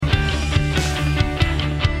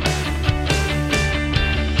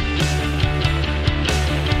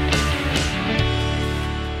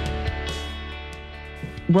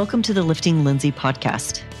Welcome to the Lifting Lindsay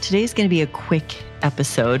podcast. Today's going to be a quick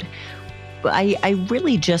episode, but I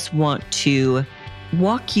really just want to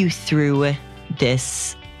walk you through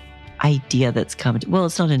this idea that's come. Well,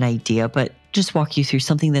 it's not an idea, but just walk you through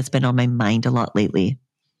something that's been on my mind a lot lately.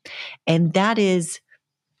 And that is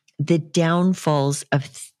the downfalls of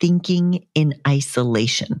thinking in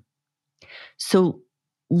isolation. So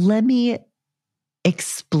let me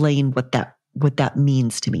explain what that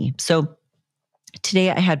means to me. So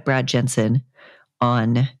today I had Brad Jensen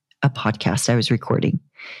on a podcast I was recording,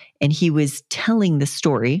 and he was telling the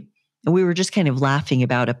story, and we were just kind of laughing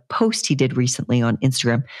about a post he did recently on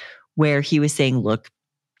Instagram where he was saying, look,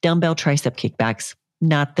 dumbbell tricep kickbacks,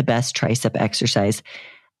 not the best tricep exercise.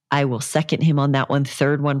 I will second him on that one,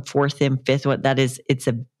 third one, fourth him, fifth one. It's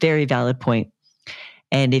a very valid point.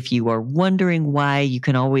 And if you are wondering why, you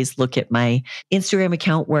can always look at my Instagram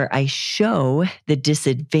account where I show the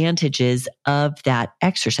disadvantages of that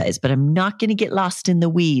exercise, but I'm not going to get lost in the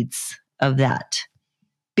weeds of that.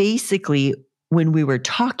 Basically, when we were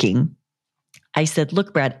talking, I said,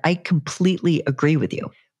 look, Brad, I completely agree with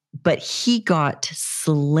you. But he got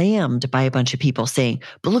slammed by a bunch of people saying,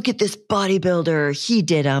 but look at this bodybuilder, he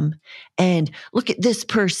did them. And look at this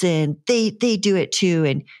person, they do it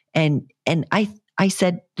too. And I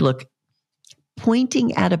said, look,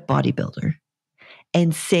 pointing at a bodybuilder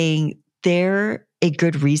and saying they're a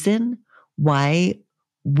good reason why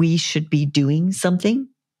we should be doing something,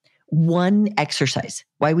 one exercise,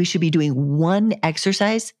 why we should be doing one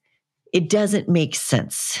exercise, it doesn't make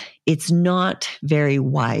sense. It's not very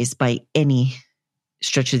wise by any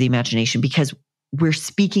stretch of the imagination because we're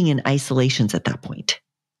speaking in isolations at that point.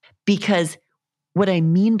 Because what I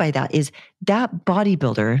mean by that is that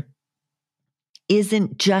bodybuilder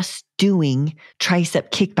isn't just doing tricep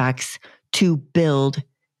kickbacks to build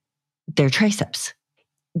their triceps.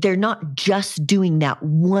 They're not just doing that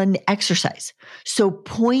one exercise. So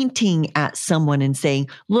pointing at someone and saying,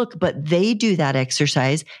 look, but they do that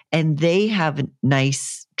exercise and they have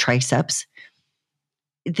nice triceps,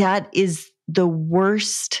 that is the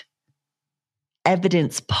worst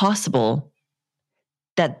evidence possible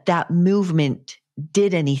that that movement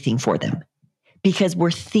did anything for them. Because we're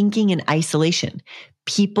thinking in isolation.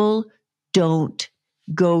 People don't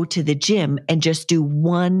go to the gym and just do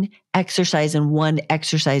one exercise and one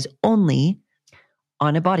exercise only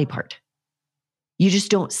on a body part. You just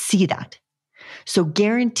don't see that. So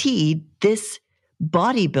guaranteed, this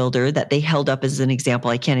bodybuilder that they held up as an example,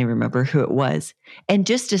 I can't even remember who it was. And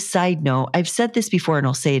just a side note, I've said this before and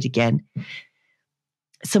I'll say it again.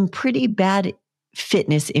 Some pretty bad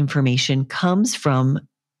fitness information comes from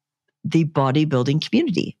the bodybuilding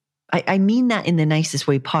community. I mean that in the nicest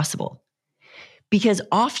way possible. Because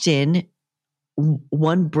often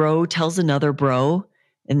one bro tells another bro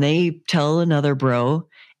and they tell another bro,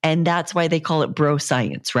 and that's why they call it bro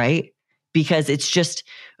science, right? Because it's just,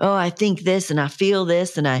 oh, I think this and I feel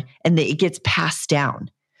this and it gets passed down.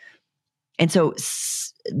 And so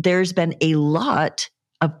there's been a lot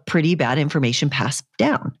of pretty bad information passed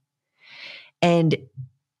down. And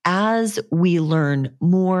as we learn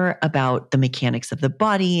more about the mechanics of the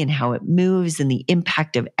body and how it moves and the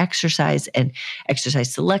impact of exercise and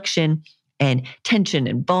exercise selection and tension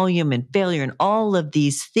and volume and failure and all of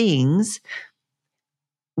these things,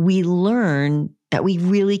 we learn that we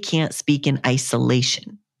really can't speak in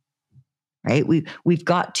isolation, right? We've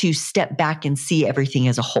got to step back and see everything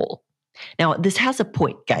as a whole. Now, this has a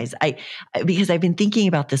point, guys, because I've been thinking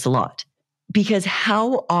about this a lot. Because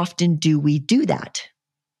how often do we do that?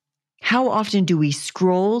 How often do we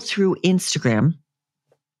scroll through Instagram?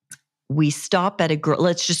 We stop at a girl.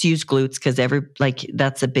 Let's just use glutes because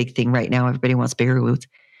that's a big thing right now. Everybody wants bigger glutes.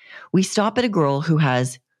 We stop at a girl who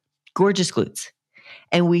has gorgeous glutes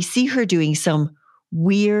and we see her doing some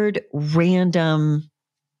weird, random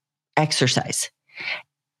exercise.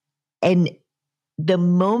 And the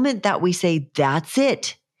moment that we say, that's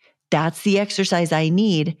it, that's the exercise I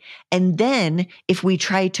need. And then if we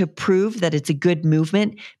try to prove that it's a good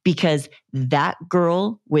movement because that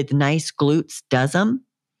girl with nice glutes does them,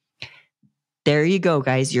 there you go,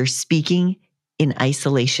 guys. You're speaking in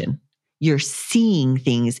isolation. You're seeing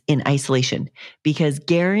things in isolation because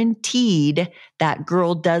guaranteed that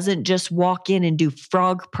girl doesn't just walk in and do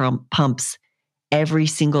frog pumps every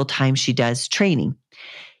single time she does training.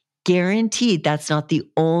 Guaranteed that's not the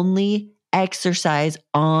only exercise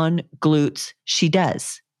on glutes she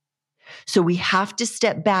does. So we have to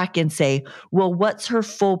step back and say, well, what's her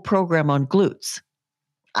full program on glutes?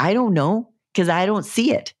 I don't know because I don't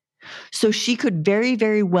see it. So she could very,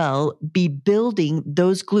 very well be building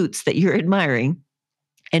those glutes that you're admiring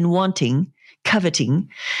and wanting, coveting.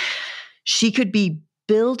 She could be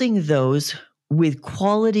building those with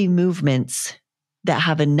quality movements that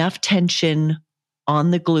have enough tension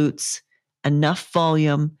on the glutes, enough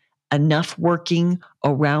volume, enough working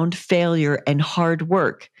around failure and hard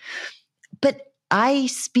work. But I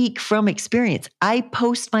speak from experience. I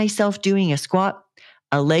post myself doing a squat,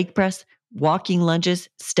 a leg press, walking lunges,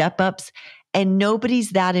 step ups, and nobody's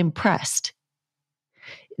that impressed.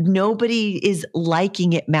 Nobody is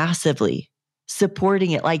liking it massively,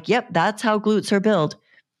 supporting it like, yep, that's how glutes are built.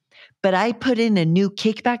 But I put in a new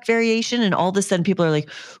kickback variation and all of a sudden people are like,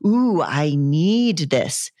 ooh, I need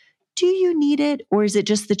this. Do you need it? Or is it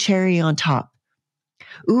just the cherry on top?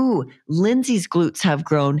 Ooh, Lindsay's glutes have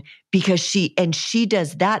grown because she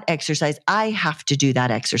does that exercise. I have to do that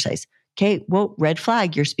exercise. Okay. Well, red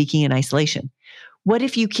flag, you're speaking in isolation. What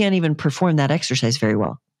if you can't even perform that exercise very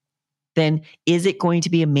well? Then is it going to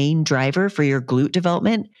be a main driver for your glute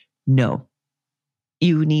development? No.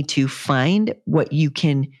 You need to find what you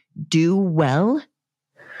can do well,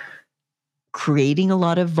 creating a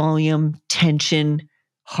lot of volume, tension,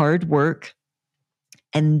 hard work.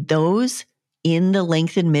 And those in the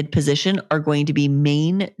lengthened mid position are going to be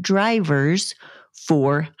main drivers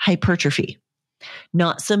for hypertrophy.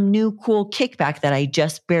 Not some new cool kickback that I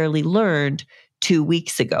just barely learned 2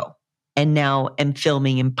 weeks ago and now am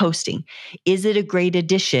filming and posting. Is it a great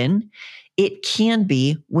addition? It can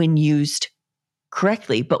be when used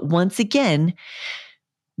correctly. But once again,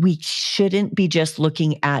 we shouldn't be just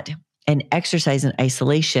looking at an exercise in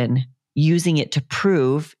isolation, using it to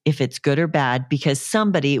prove if it's good or bad because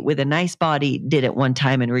somebody with a nice body did it one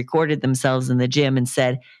time and recorded themselves in the gym and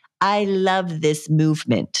said, I love this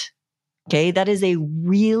movement. Okay, that is a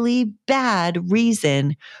really bad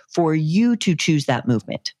reason for you to choose that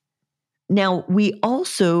movement. Now, we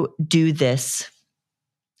also do this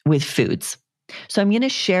with foods. So I'm going to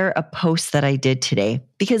share a post that I did today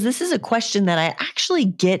because this is a question that I actually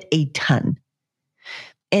get a ton.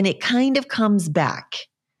 And it kind of comes back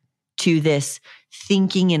to this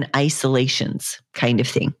thinking in isolations kind of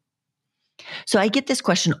thing. So I get this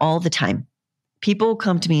question all the time. People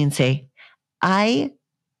come to me and say, I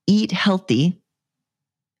eat healthy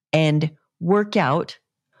and work out.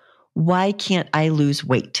 Why can't I lose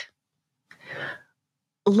weight?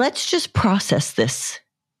 Let's just process this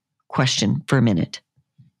question for a minute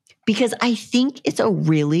because I think it's a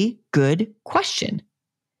really good question.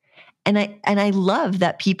 And I love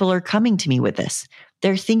that people are coming to me with this.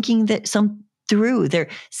 They're thinking that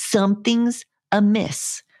something's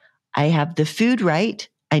amiss. I have the food right.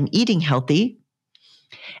 I'm eating healthy.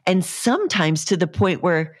 And sometimes to the point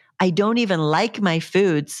where I don't even like my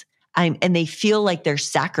foods, and they feel like they're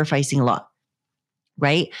sacrificing a lot,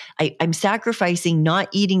 right? I'm sacrificing not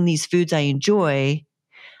eating these foods I enjoy.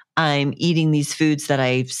 I'm eating these foods that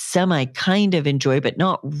I semi kind of enjoy, but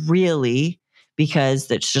not really,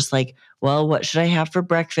 because it's just like, well, what should I have for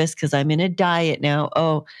breakfast? Because I'm in a diet now.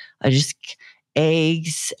 Oh, I just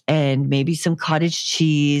eggs and maybe some cottage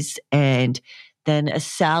cheese and then a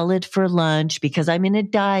salad for lunch because I'm in a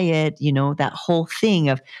diet, that whole thing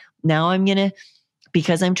of now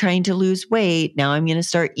because I'm trying to lose weight, now I'm going to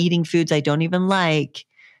start eating foods I don't even like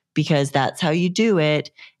because that's how you do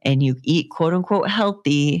it. And you eat quote unquote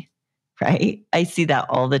healthy, right? I see that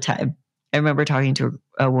all the time. I remember talking to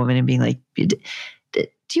a woman and being like, do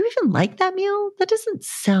you even like that meal? That doesn't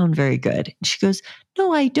sound very good. And she goes,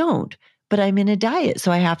 no, I don't, but I'm in a diet,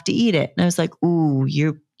 so I have to eat it. And I was like, ooh,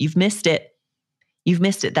 you've missed it. You've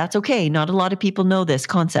missed it. That's okay. Not a lot of people know this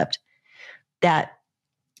concept that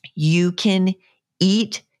you can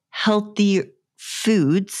eat healthy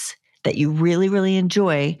foods that you really, really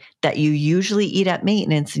enjoy, that you usually eat at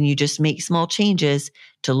maintenance, and you just make small changes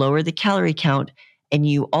to lower the calorie count. And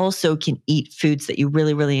you also can eat foods that you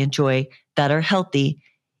really, really enjoy that are healthy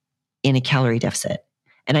in a calorie deficit.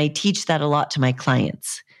 And I teach that a lot to my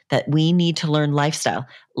clients, that we need to learn lifestyle.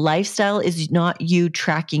 Lifestyle is not you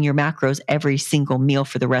tracking your macros every single meal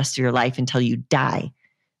for the rest of your life until you die.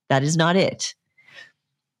 That is not it,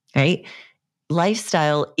 right?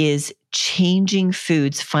 Lifestyle is changing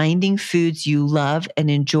foods, finding foods you love and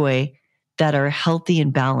enjoy that are healthy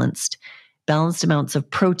and balanced amounts of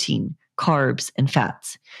protein, carbs, and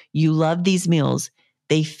fats. You love these meals.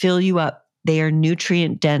 They fill you up. They are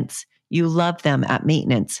nutrient dense. You love them at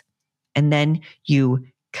maintenance. And then you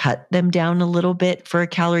cut them down a little bit for a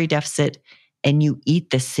calorie deficit and you eat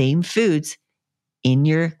the same foods in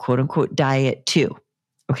your quote unquote diet too.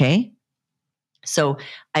 Okay. So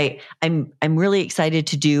I'm really excited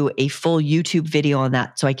to do a full YouTube video on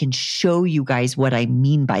that so I can show you guys what I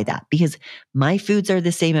mean by that, because my foods are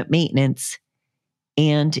the same at maintenance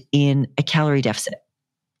and in a calorie deficit.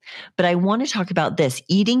 But I want to talk about this.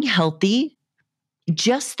 Eating healthy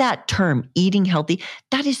Just that term, eating healthy,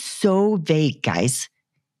 that is so vague, guys.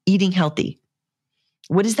 Eating healthy.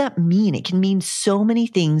 What does that mean? It can mean so many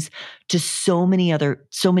things to so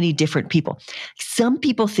many different people. Some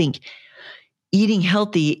people think eating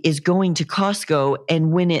healthy is going to Costco,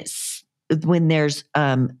 and when there's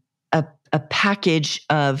a package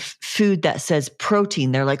of food that says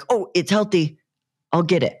protein, they're like, oh, it's healthy, I'll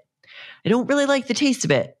get it. I don't really like the taste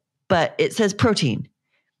of it, but it says protein.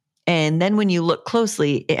 And then when you look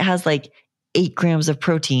closely, it has like 8 grams of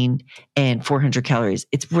protein and 400 calories.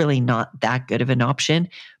 It's really not that good of an option,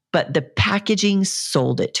 but the packaging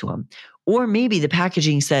sold it to them. Or maybe the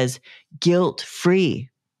packaging says guilt-free.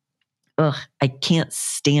 Ugh, I can't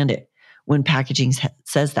stand it when packaging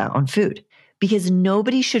says that on food, because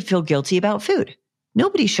nobody should feel guilty about food.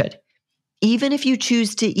 Nobody should. Even if you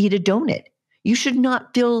choose to eat a donut, you should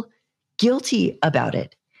not feel guilty about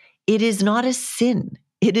it. It is not a sin.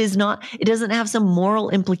 It doesn't have some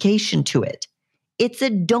moral implication to it. It's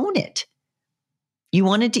a donut. You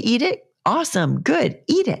wanted to eat it? Awesome. Good.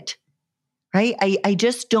 Eat it. Right? I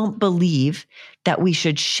just don't believe that we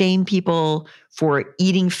should shame people for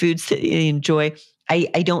eating foods that they enjoy.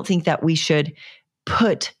 I don't think that we should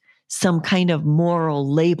put some kind of moral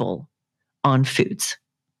label on foods.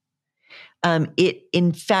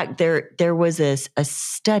 In fact, there was a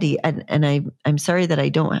study, and I'm sorry that I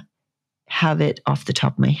don't have it off the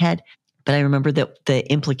top of my head, but I remember that the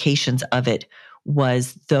implications of it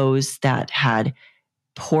was those that had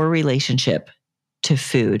poor relationship to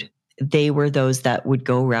food, they were those that would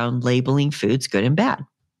go around labeling foods good and bad,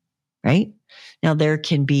 right? Now, there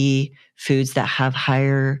can be foods that have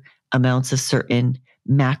higher amounts of certain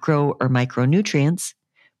macro or micronutrients,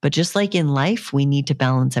 but just like in life, we need to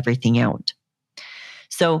balance everything out.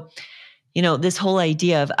 So, this whole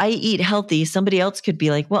idea of I eat healthy, somebody else could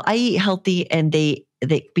be like, well, I eat healthy and they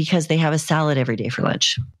because they have a salad every day for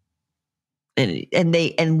lunch.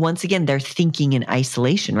 And once again, they're thinking in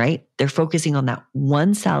isolation, right? They're focusing on that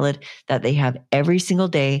one salad that they have every single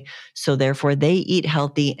day. So therefore they eat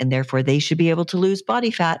healthy and therefore they should be able to lose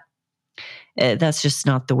body fat. That's just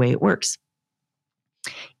not the way it works.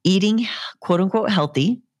 Eating quote unquote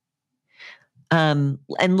healthy. And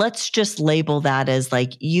let's just label that as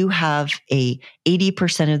like you have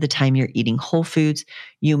 80% of the time you're eating whole foods.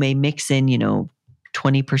 You may mix in,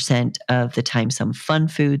 20% of the time some fun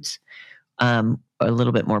foods. A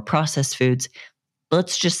little bit more processed foods.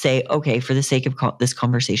 Let's just say, okay, for the sake of this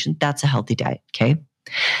conversation, that's a healthy diet, okay?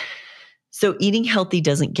 So eating healthy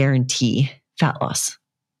doesn't guarantee fat loss.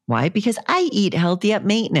 Why? Because I eat healthy at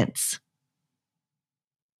maintenance.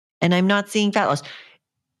 And I'm not seeing fat loss.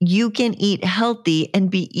 You can eat healthy and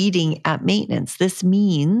be eating at maintenance. This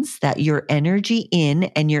means that your energy in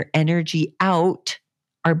and your energy out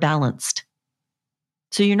are balanced.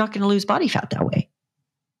 So you're not going to lose body fat that way.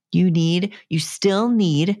 You still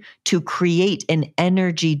need to create an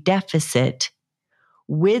energy deficit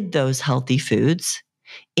with those healthy foods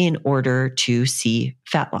in order to see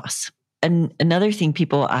fat loss. And another thing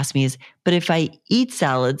people ask me is, but if I eat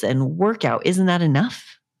salads and work out, isn't that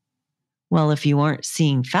enough? Well, if you aren't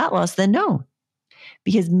seeing fat loss, then no,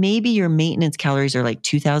 because maybe your maintenance calories are like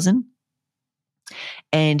 2,000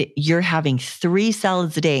 and you're having 3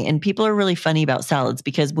 salads a day. And people are really funny about salads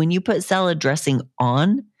because when you put salad dressing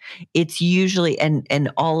on, it's usually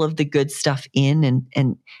and all of the good stuff in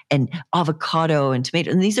and avocado and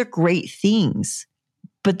tomato. And these are great things.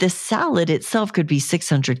 But the salad itself could be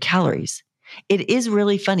 600 calories. It is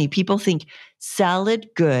really funny. People think salad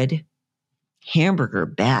good, hamburger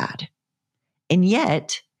bad. And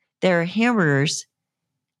yet there are hamburgers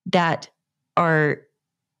that are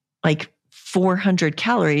like 400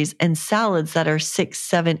 calories and salads that are 600,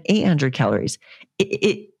 700, 800 calories.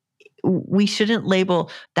 We shouldn't label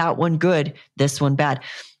that one good, this one bad.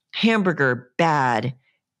 Hamburger, bad.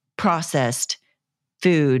 Processed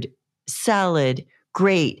food, salad,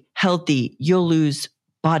 great, healthy, you'll lose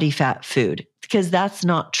body fat food. Because that's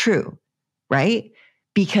not true, right?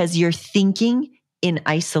 Because you're thinking in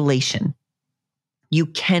isolation. You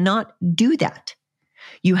cannot do that.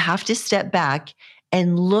 You have to step back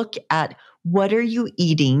and look at what are you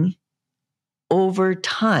eating over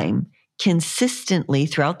time, consistently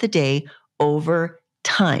throughout the day, over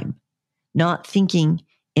time, not thinking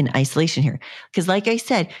in isolation here. Because like I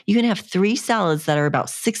said, you can have 3 salads that are about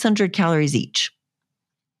 600 calories each.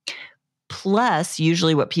 Plus,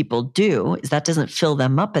 usually what people do is that doesn't fill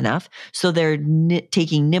them up enough. So they're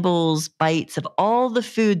taking nibbles, bites of all the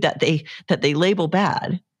food that they label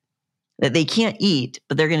bad, that they can't eat,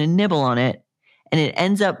 but they're going to nibble on it. And it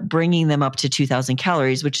ends up bringing them up to 2,000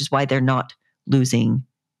 calories, which is why they're not losing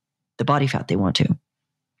the body fat they want to.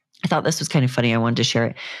 I thought this was kind of funny. I wanted to share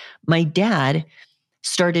it. My dad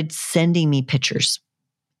started sending me pictures,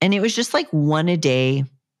 and it was just like one a day,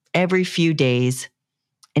 every few days.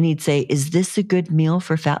 And he'd say, "Is this a good meal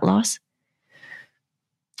for fat loss?"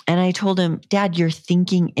 And I told him, "Dad, you're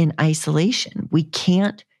thinking in isolation. We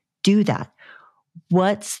can't do that.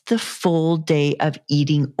 What's the full day of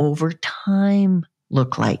eating over time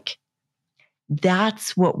look like?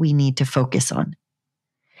 That's what we need to focus on."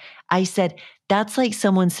 I said, "That's like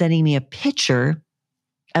someone sending me a picture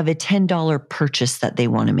of a $10 purchase that they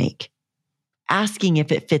want to make, asking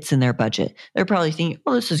if it fits in their budget." They're probably thinking,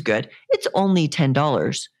 "Oh, this is good. It's only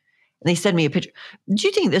 $10. And they send me a picture. "Do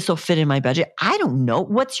you think this will fit in my budget?" I don't know.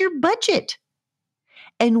 What's your budget?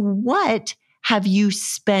 And what have you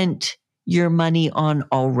spent your money on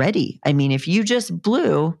already? I mean, if you just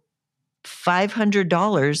blew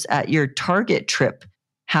 $500 at your Target trip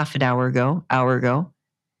half an hour ago,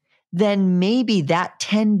 then maybe that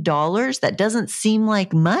 $10 that doesn't seem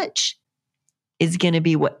like much is going to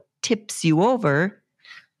be what tips you over.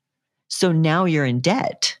 So now you're in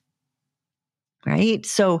debt, right?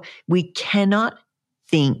 So we cannot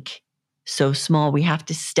think so small. We have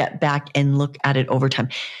to step back and look at it over time.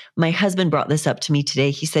 My husband brought this up to me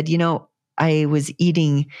today. He said, I was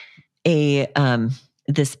eating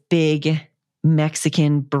this big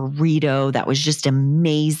Mexican burrito that was just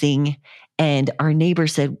amazing. And our neighbor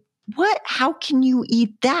said, "What? How can you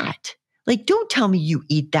eat that? Like, don't tell me you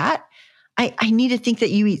eat that. I need to think that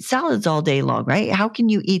you eat salads all day long, right? How can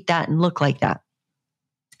you eat that and look like that?"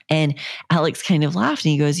 And Alex kind of laughed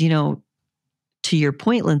and he goes, "To your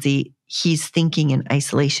point, Lindsay, he's thinking in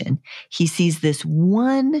isolation. He sees this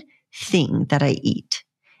one thing that I eat."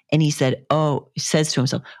 And he says to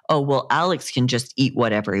himself, "Oh, well, Alex can just eat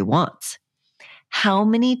whatever he wants." How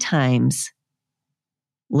many times,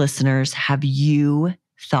 listeners, have you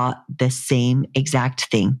thought the same exact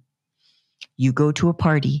thing? You go to a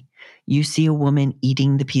party, you see a woman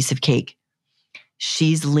eating the piece of cake.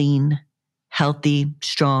 She's lean, healthy,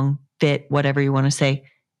 strong, fit, whatever you want to say.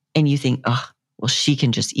 And you think, "Oh, well, she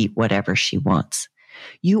can just eat whatever she wants."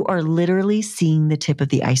 You are literally seeing the tip of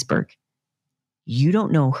the iceberg. You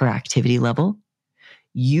don't know her activity level.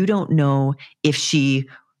 You don't know if she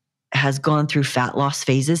has gone through fat loss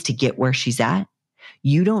phases to get where she's at.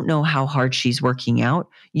 You don't know how hard she's working out.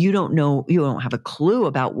 You don't have a clue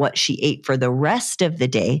about what she ate for the rest of the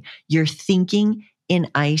day. You're thinking in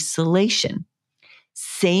isolation.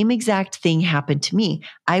 Same exact thing happened to me.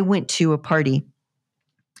 I went to a party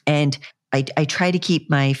and I try to keep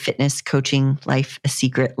my fitness coaching life a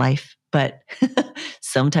secret life, but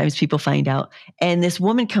sometimes people find out. And this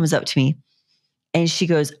woman comes up to me and she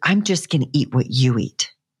goes, "I'm just going to eat what you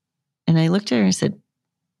eat." And I looked at her and I said,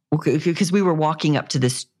 okay, because we were walking up to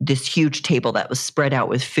this huge table that was spread out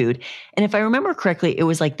with food. And if I remember correctly, it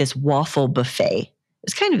was like this waffle buffet. It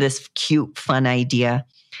was kind of this cute, fun idea.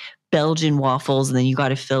 Belgian waffles, and then you got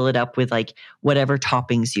to fill it up with like whatever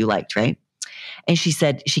toppings you liked, right? And she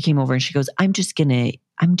came over and she goes, I'm just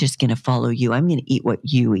gonna follow you. I'm gonna eat what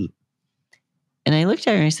you eat." And I looked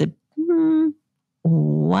at her and I said,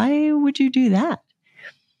 "Why would you do that?"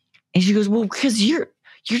 And she goes, "Well, because you're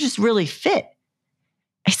just really fit."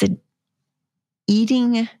 I said,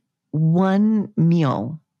 "Eating one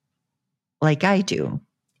meal like I do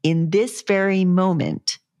in this very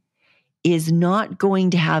moment is not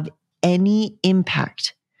going to have any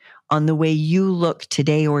impact on the way you look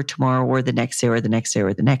today or tomorrow or the next day or the next day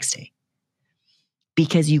or the next day.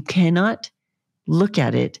 Because you cannot look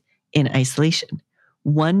at it in isolation.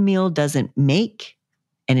 One meal doesn't make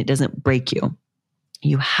and it doesn't break you.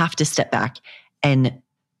 You have to step back and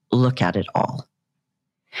look at it all."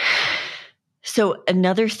 So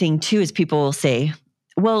another thing too is people will say,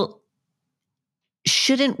 "Well,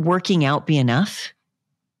 shouldn't working out be enough?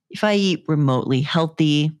 If I eat remotely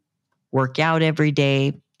healthy, work out every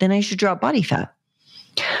day, then I should drop body fat."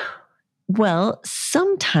 Well,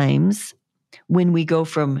 sometimes when we go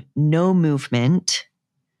from no movement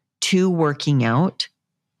to working out,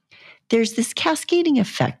 there's this cascading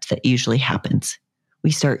effect that usually happens.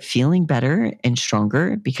 We start feeling better and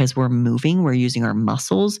stronger because we're moving, we're using our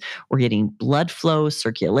muscles, we're getting blood flow,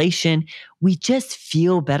 circulation. We just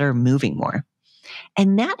feel better moving more.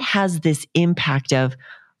 And that has this impact of,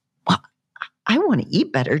 well, I want to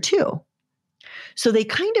eat better too. So they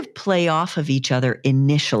kind of play off of each other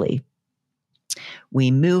initially. We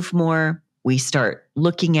move more. We start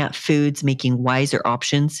looking at foods, making wiser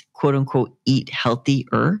options, quote unquote, eat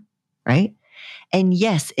healthier, right? And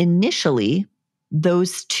yes, initially,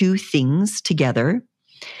 those two things together,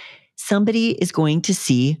 somebody is going to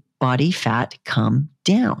see body fat come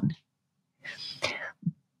down.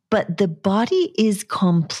 But the body is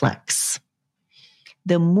complex.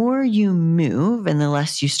 The more you move and the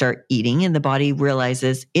less you start eating, and the body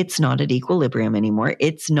realizes it's not at equilibrium anymore.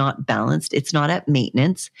 It's not balanced. It's not at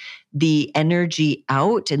maintenance. The energy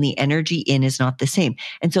out and the energy in is not the same.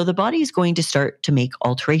 And so the body is going to start to make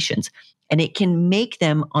alterations, and it can make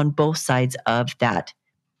them on both sides of that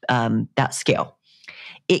scale.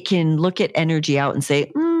 It can look at energy out and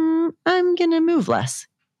say, I'm going to move less.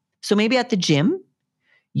 So maybe at the gym,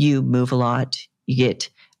 you move a lot, you get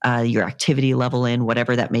your activity level in,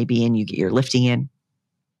 whatever that may be, and you get your lifting in.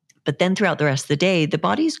 But then throughout the rest of the day, the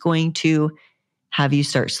body's going to have you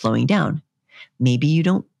start slowing down. Maybe you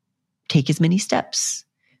don't take as many steps.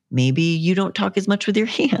 Maybe you don't talk as much with your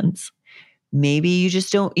hands. Maybe you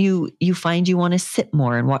just don't, you find you want to sit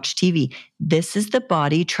more and watch TV. This is the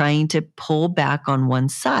body trying to pull back on one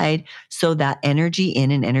side so that energy in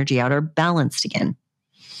and energy out are balanced again.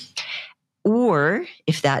 Or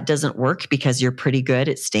if that doesn't work because you're pretty good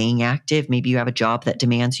at staying active, maybe you have a job that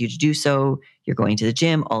demands you to do so, you're going to the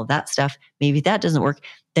gym, all of that stuff. Maybe that doesn't work.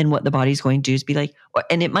 Then what the body's going to do is be like,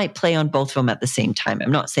 and it might play on both of them at the same time.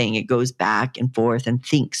 I'm not saying it goes back and forth and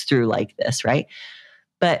thinks through like this, right?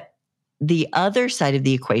 But the other side of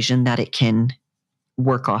the equation that it can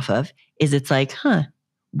work off of is it's like,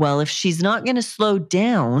 well, if she's not going to slow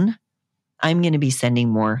down, I'm going to be sending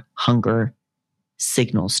more hunger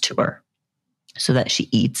signals to her so that she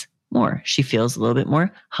eats more. She feels a little bit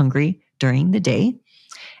more hungry during the day.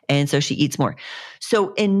 And so she eats more.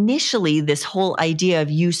 So initially, this whole idea of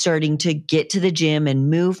you starting to get to the gym and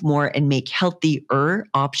move more and make healthier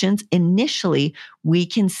options, initially, we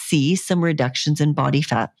can see some reductions in body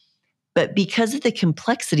fat. But because of the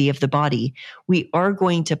complexity of the body, we are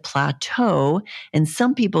going to plateau, and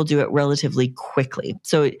some people do it relatively quickly.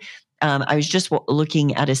 So I was just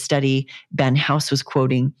looking at a study Ben House was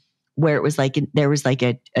quoting where it was like there was like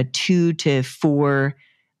a 2 to 4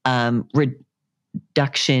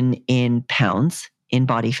 reduction in pounds in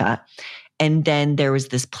body fat. And then there was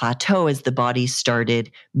this plateau as the body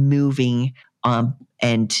started moving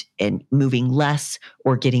and moving less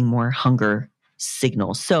or getting more hunger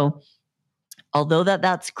signals. So although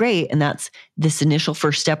that's great, and that's this initial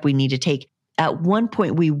first step we need to take, at one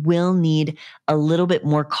point we will need a little bit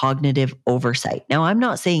more cognitive oversight. Now, I'm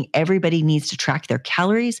not saying everybody needs to track their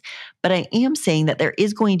calories, but I am saying that there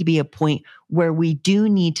is going to be a point where we do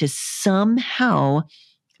need to somehow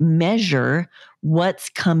measure what's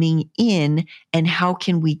coming in and how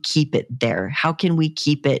can we keep it there? How can we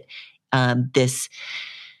keep it this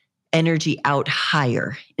energy out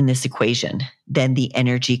higher in this equation than the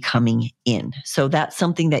energy coming in? So that's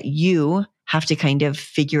something that you have to kind of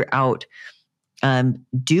figure out.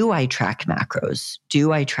 Do I track macros?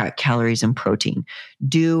 Do I track calories and protein?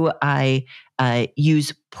 Do I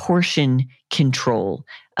use portion control?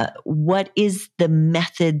 What is the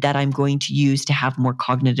method that I'm going to use to have more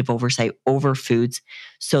cognitive oversight over foods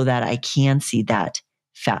so that I can see that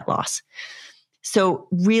fat loss? So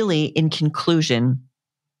really, in conclusion,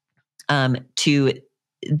 to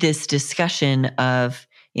this discussion of,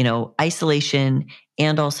 isolation,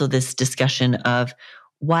 and also this discussion of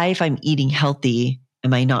why, if I'm eating healthy,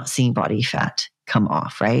 am I not seeing body fat come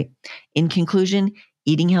off, right? In conclusion,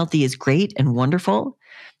 eating healthy is great and wonderful.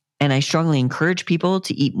 And I strongly encourage people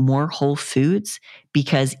to eat more whole foods,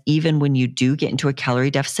 because even when you do get into a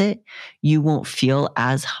calorie deficit, you won't feel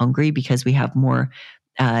as hungry because we have more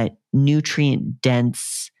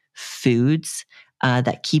nutrient-dense foods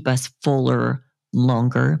that keep us fuller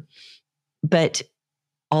longer. But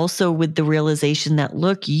also with the realization that,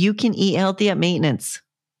 look, you can eat healthy at maintenance.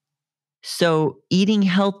 So eating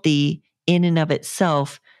healthy in and of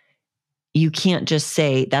itself, you can't just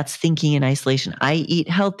say that's thinking in isolation. I eat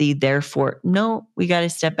healthy, therefore, no, we got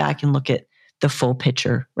to step back and look at the full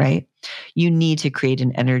picture, right? You need to create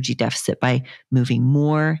an energy deficit by moving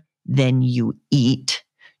more than you eat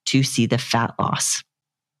to see the fat loss.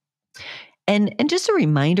 And just a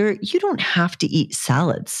reminder, you don't have to eat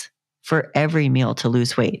salads for every meal to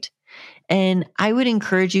lose weight. And I would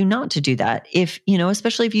encourage you not to do that if,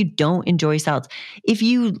 especially if you don't enjoy salads. If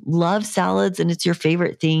you love salads and it's your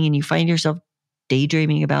favorite thing and you find yourself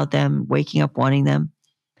daydreaming about them, waking up wanting them,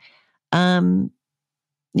 then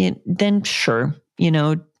sure,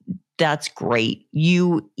 that's great.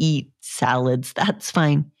 You eat salads, that's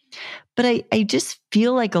fine. But I just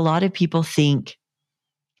feel like a lot of people think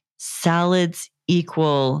salads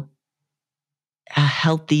equal a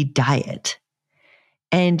healthy diet.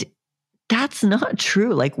 And that's not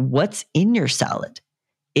true. Like, what's in your salad?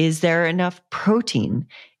 Is there enough protein?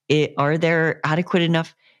 Are there adequate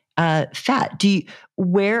enough fat?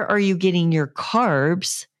 Where are you getting your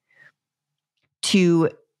carbs to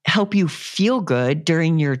help you feel good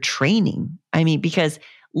during your training. I mean, because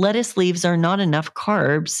lettuce leaves are not enough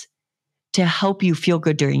carbs to help you feel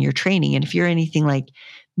good during your training. And if you're anything like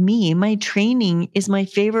me, my training is my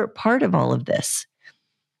favorite part of all of this.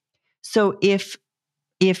 So if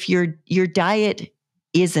your diet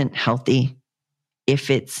isn't healthy, if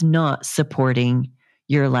it's not supporting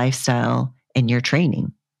your lifestyle and your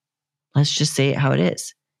training, let's just say it how it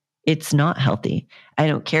is. It's not healthy. I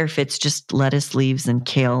don't care if it's just lettuce leaves and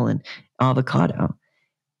kale and avocado.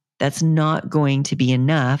 That's not going to be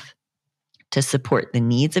enough to support the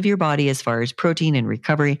needs of your body as far as protein and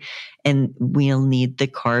recovery. And we'll need the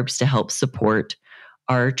carbs to help support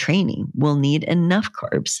our training. We'll need enough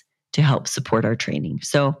carbs to help support our training.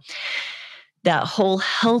 So that whole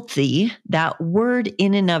healthy, that word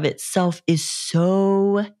in and of itself is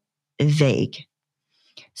so vague.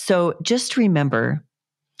 So just remember,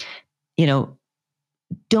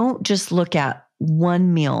 don't just look at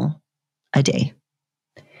one meal a day.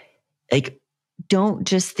 Like, don't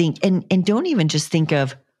just think, and don't even just think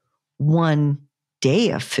of one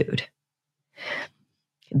day of food.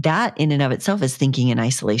 That in and of itself is thinking in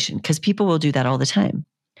isolation, because people will do that all the time.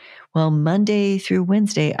 Well, Monday through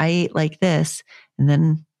Wednesday, I ate like this. And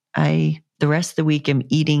then the rest of the week, I'm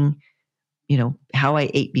eating, how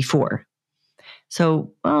I ate before.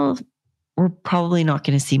 So, well, we're probably not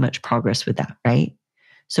going to see much progress with that, right?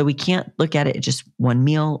 So we can't look at it at just one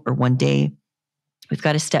meal or one day. We've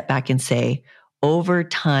got to step back and say, over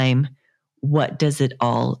time, what does it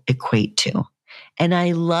all equate to? And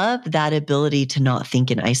I love that ability to not think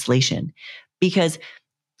in isolation, because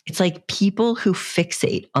it's like people who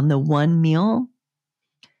fixate on the one meal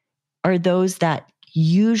are those that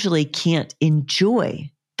usually can't enjoy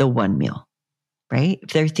the one meal, right?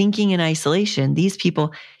 If they're thinking in isolation, these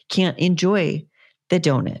people can't enjoy the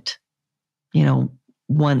donut,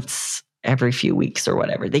 once every few weeks or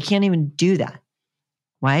whatever. They can't even do that.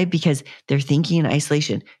 Why? Because they're thinking in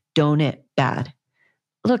isolation. Donut, bad.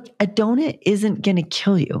 Look, a donut isn't going to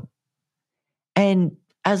kill you. And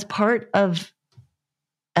as part of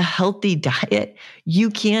a healthy diet, you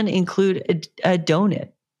can include a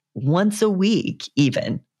donut once a week,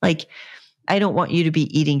 even. Like, I don't want you to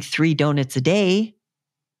be eating 3 donuts a day.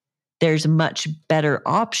 There's much better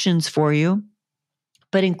options for you.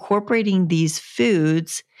 But incorporating these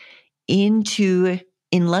foods into,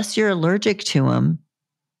 unless you're allergic to them,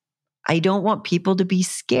 I don't want people to be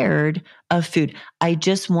scared of food. I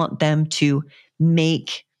just want them to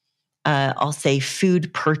make, I'll say,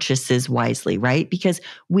 food purchases wisely, right? Because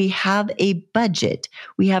we have a budget.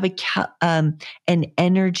 We have an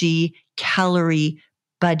energy calorie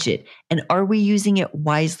budget. And are we using it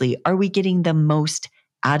wisely? Are we getting the most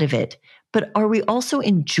out of it? But are we also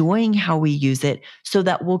enjoying how we use it so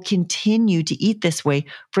that we'll continue to eat this way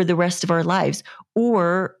for the rest of our lives?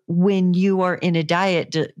 Or when you are in a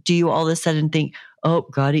diet, do you all of a sudden think, oh,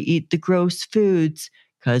 got to eat the gross foods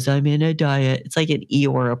because I'm in a diet? It's like an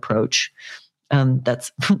Eeyore approach.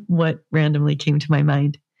 That's what randomly came to my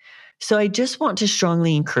mind. So I just want to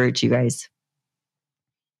strongly encourage you guys,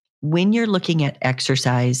 when you're looking at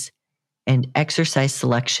exercise and exercise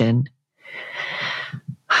selection,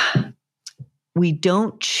 we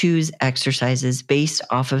don't choose exercises based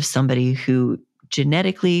off of somebody who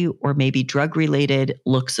genetically or maybe drug related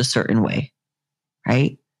looks a certain way,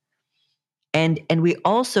 right? And we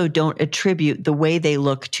also don't attribute the way they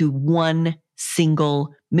look to one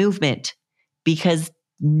single movement, because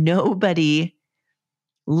nobody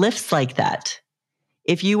lifts like that.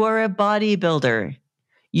 If you are a bodybuilder,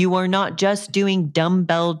 you are not just doing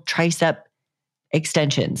dumbbell tricep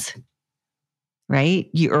extensions, right?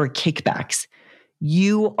 Or kickbacks.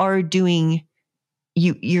 You are doing,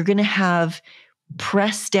 you're going to have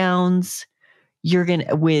press downs. You're going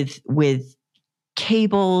to, with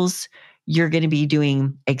cables, you're going to be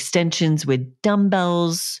doing extensions with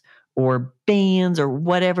dumbbells or bands or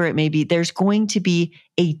whatever it may be. There's going to be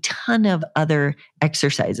a ton of other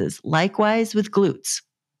exercises. Likewise with glutes.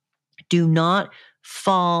 Do not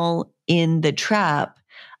fall in the trap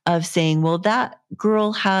of saying, well, that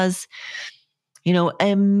girl has,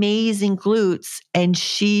 amazing glutes and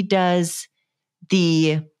she does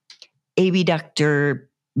the abductor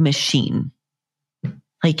machine.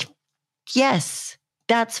 Like, yes,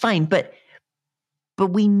 that's fine. But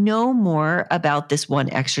we know more about this one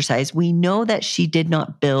exercise. We know that she did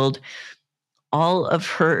not build all of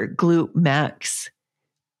her glute max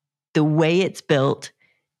the way it's built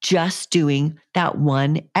just doing that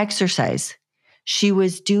one exercise. She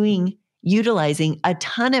was utilizing a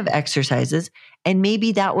ton of exercises, and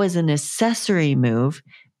maybe that was an accessory move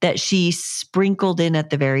that she sprinkled in at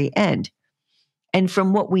the very end. And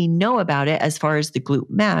from what we know about it, as far as the glute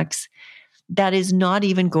max, that is not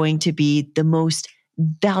even going to be the most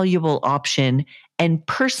valuable option. And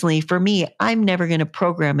personally, for me, I'm never going to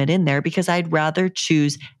program it in there because I'd rather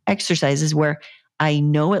choose exercises where I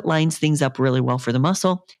know it lines things up really well for the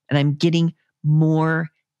muscle and I'm getting more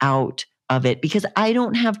out of it because I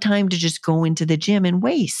don't have time to just go into the gym and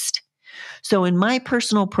waste. So in my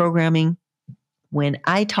personal programming, when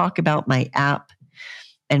I talk about my app,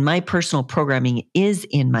 and my personal programming is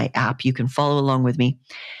in my app, you can follow along with me.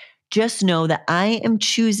 Just know that I am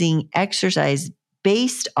choosing exercise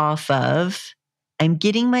based off of, I'm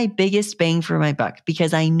getting my biggest bang for my buck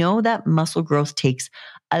because I know that muscle growth takes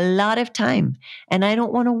a lot of time and I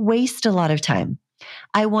don't want to waste a lot of time.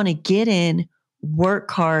 I want to get in,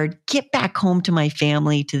 work hard, get back home to my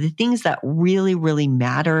family, to the things that really, really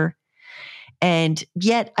matter. And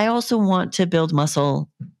yet I also want to build muscle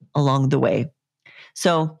along the way.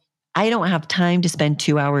 So I don't have time to spend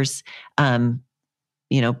 2 hours,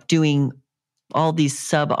 doing all these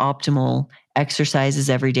suboptimal exercises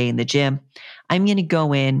every day in the gym. I'm going to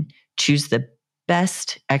go in, choose the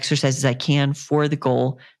best exercises I can for the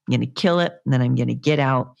goal. I'm going to kill it. And then I'm going to get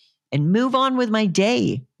out and move on with my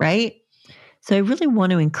day. Right. So I really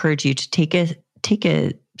want to encourage you to take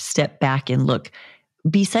a step back and look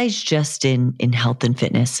besides just in health and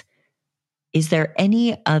fitness. Is there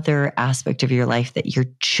any other aspect of your life that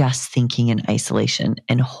you're just thinking in isolation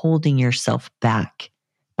and holding yourself back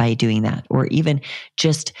by doing that? Or even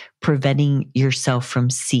just preventing yourself from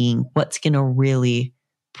seeing what's going to really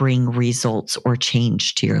bring results or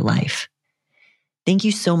change to your life? Thank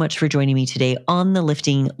you so much for joining me today on the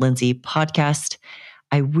Lifting Lindsay podcast.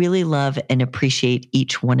 I really love and appreciate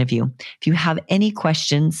each one of you. If you have any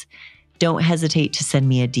questions, don't hesitate to send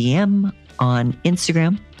me a DM on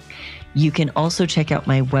Instagram. You can also check out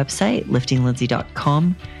my website,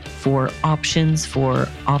 liftinglindsay.com, for options for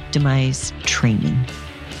optimized training.